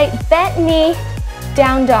in a light bent knee,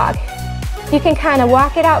 down dog. You can kind of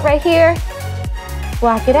walk it out right here.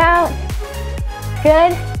 Walk it out.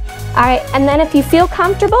 Good. All right, and then if you feel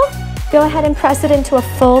comfortable, go ahead and press it into a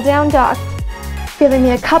full down dog. Giving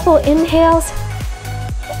me a couple inhales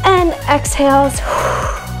and exhales.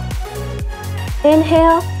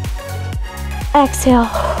 Inhale, exhale.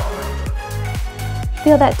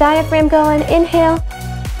 Feel that diaphragm going. Inhale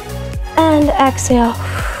and exhale.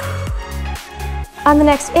 On the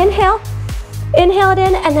next inhale, inhale it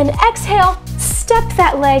in, and then exhale, step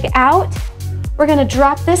that leg out. We're gonna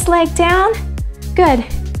drop this leg down. Good.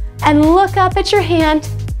 And look up at your hand.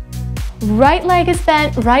 Right leg is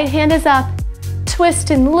bent, right hand is up. Twist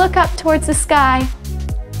and look up towards the sky.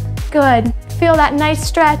 Good. Feel that nice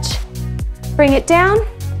stretch. Bring it down,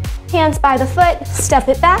 hands by the foot, step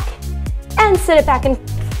it back, and sit it back in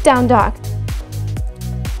down dog.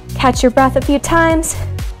 Catch your breath a few times.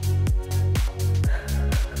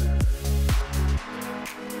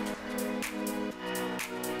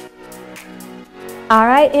 All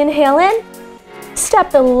right, inhale in.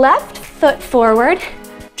 Step the left foot forward.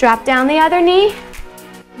 Drop down the other knee,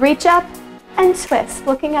 reach up and twist,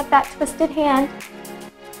 looking at that twisted hand,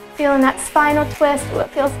 feeling that spinal twist. Ooh, it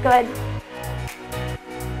feels good.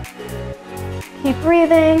 Keep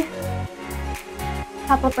breathing.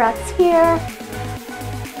 Couple breaths here.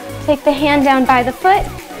 Take the hand down by the foot,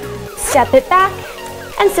 step it back,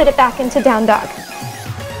 and sit it back into down dog.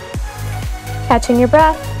 Catching your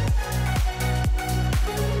breath.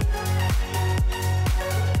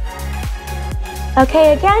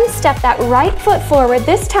 Okay, again, step that right foot forward.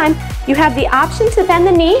 This time, you have the option to bend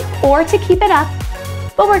the knee or to keep it up,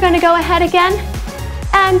 but we're gonna go ahead again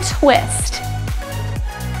and twist.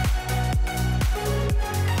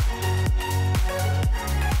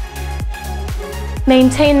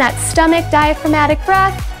 Maintain that stomach diaphragmatic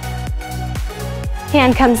breath.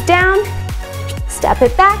 Hand comes down, step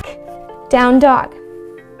it back, down dog.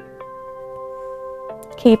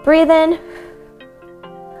 Keep breathing.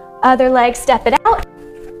 Other leg, step it out.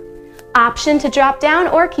 Option to drop down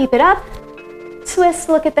or keep it up. Twist,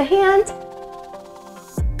 look at the hand.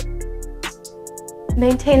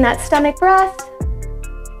 Maintain that stomach breath.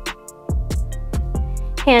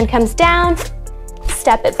 Hand comes down,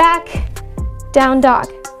 step it back, down dog.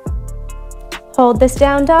 Hold this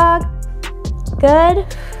down dog. Good.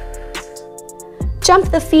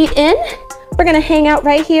 Jump the feet in. We're gonna hang out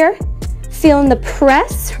right here. Feeling the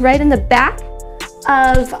press right in the back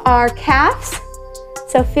of our calves.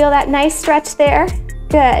 So feel that nice stretch there.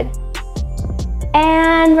 Good.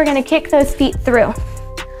 And we're gonna kick those feet through.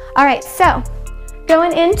 All right, so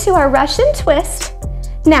going into our Russian twist.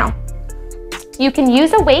 Now, You can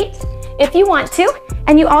use a weight if you want to,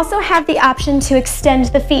 and you also have the option to extend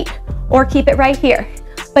the feet or keep it right here.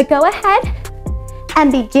 But go ahead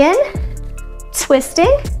and begin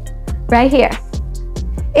twisting right here.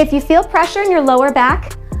 If you feel pressure in your lower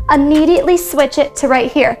back, immediately switch it to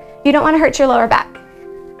right here. You don't want to hurt your lower back.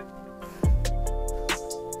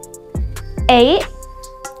 8,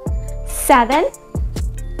 7,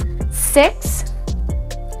 6,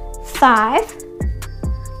 5,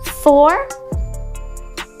 4,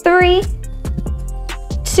 3,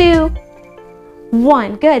 2,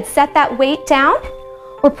 1. Good. Set that weight down.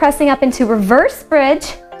 We're pressing up into reverse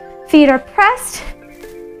bridge. Feet are pressed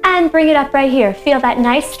and bring it up right here. Feel that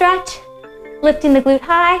nice stretch, lifting the glute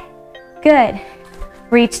high. Good.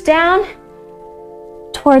 Reach down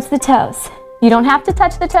towards the toes. You don't have to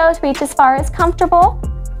touch the toes. Reach as far as comfortable.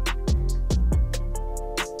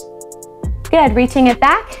 Good. Reaching it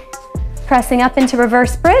back, pressing up into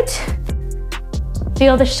reverse bridge.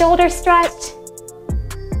 Feel the shoulder stretch.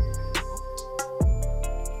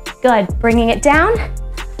 Good. Bringing it down,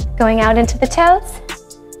 going out into the toes.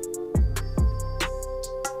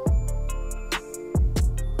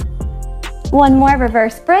 One more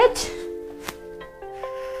reverse bridge.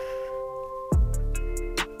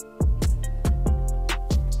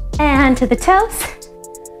 And to the toes.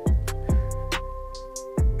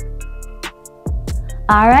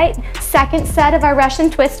 All right, second set of our Russian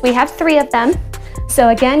twist. We have 3 of them. So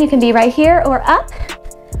again, you can be right here or up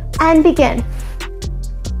and begin.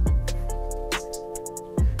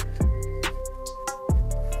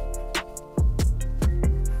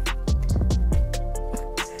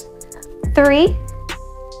 Three,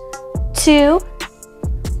 2,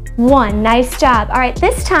 1. Nice job. All right,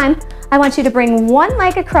 this time I want you to bring one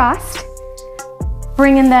leg across,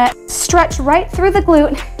 bring in the stretch right through the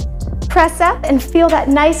glute, press up and feel that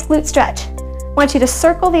nice glute stretch. I want you to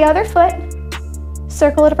circle the other foot,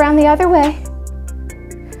 circle it around the other way.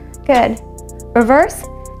 Good. Reverse.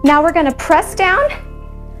 Now we're gonna press down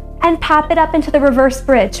and pop it up into the reverse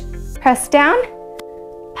bridge. Press down,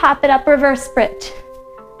 pop it up, reverse bridge.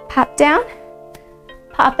 Pop down,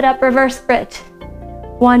 pop it up, reverse bridge.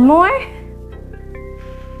 One more.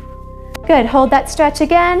 Good, hold that stretch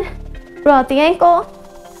again. Roll out the ankle.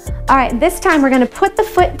 All right, this time we're gonna put the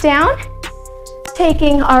foot down,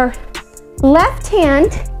 taking our left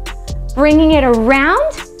hand, bringing it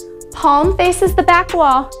around, palm faces the back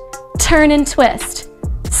wall, turn and twist.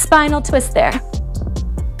 Spinal twist there.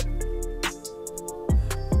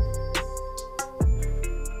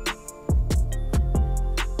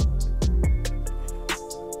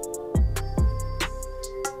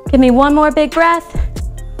 Give me one more big breath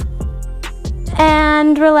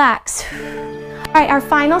and relax. All right, our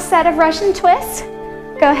final set of Russian twists.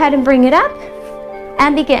 Go ahead and bring it up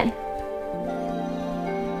and begin.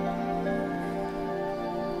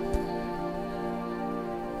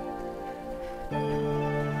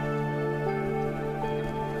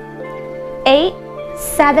 Eight,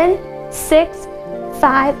 7, 6,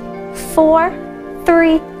 5, 4,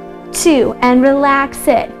 3, 2, and relax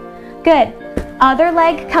it. Good. Other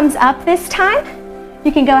leg comes up this time.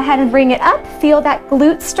 You can go ahead and bring it up. Feel that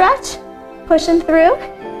glute stretch, pushing through.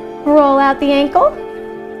 Roll out the ankle.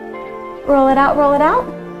 Roll it out, roll it out.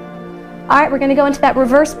 All right, we're gonna go into that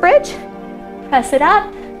reverse bridge. Press it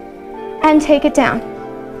up and take it down.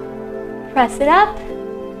 Press it up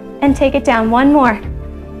and take it down. One more.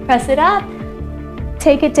 Press it up,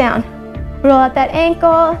 take it down. Roll out that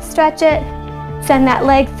ankle, stretch it, send that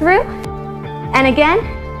leg through. And again,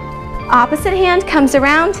 opposite hand comes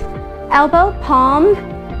around, elbow, palm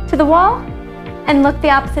to the wall, and look the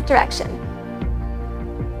opposite direction.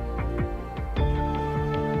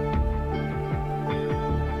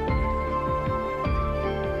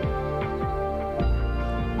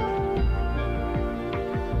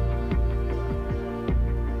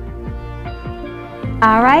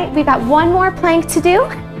 All right, we've got one more plank to do.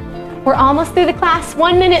 We're almost through the class.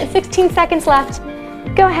 1 minute, 16 seconds left.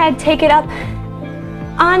 Go ahead, take it up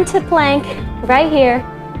onto plank right here.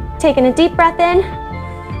 Taking a deep breath in.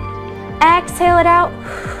 Exhale it out.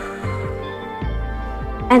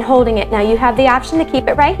 And holding it. Now you have the option to keep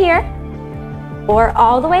it right here or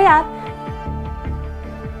all the way up.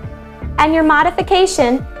 And your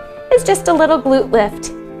modification is just a little glute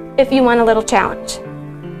lift if you want a little challenge.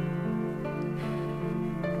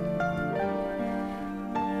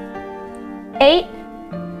 8,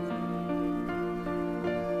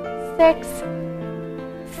 6,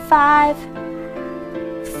 5,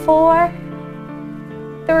 4,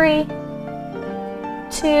 3,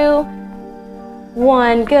 2,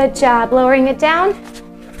 1. Good job. Lowering it down.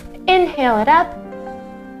 Inhale it up.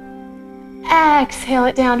 Exhale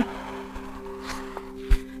it down.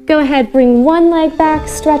 Go ahead, bring one leg back,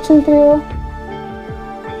 stretching through.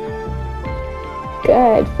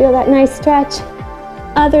 Good, feel that nice stretch.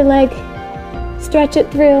 Other leg, stretch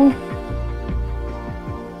it through.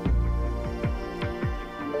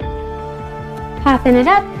 Popping it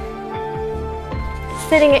up,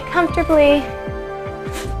 sitting it comfortably.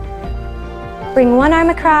 Bring one arm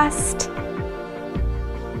across,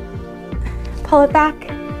 pull it back.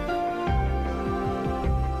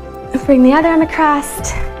 Bring the other arm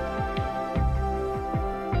across,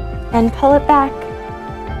 and pull it back.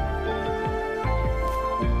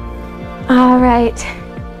 All right,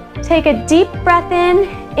 take a deep breath in,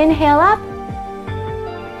 inhale up,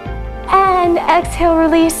 and exhale,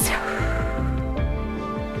 release.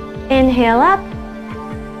 Inhale up,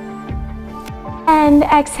 and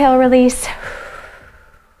exhale, release.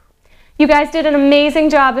 You guys did an amazing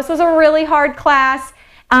job. This was a really hard class,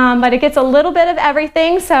 but it gets a little bit of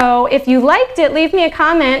everything. So if you liked it, leave me a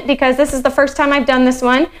comment, because this is the first time I've done this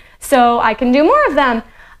one, so I can do more of them.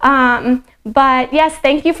 But yes,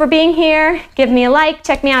 thank you for being here. Give me a like,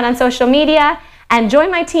 check me out on social media, and join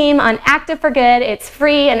my team on Active for Good. It's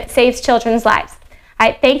free and it saves children's lives. All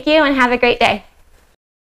right, thank you and have a great day.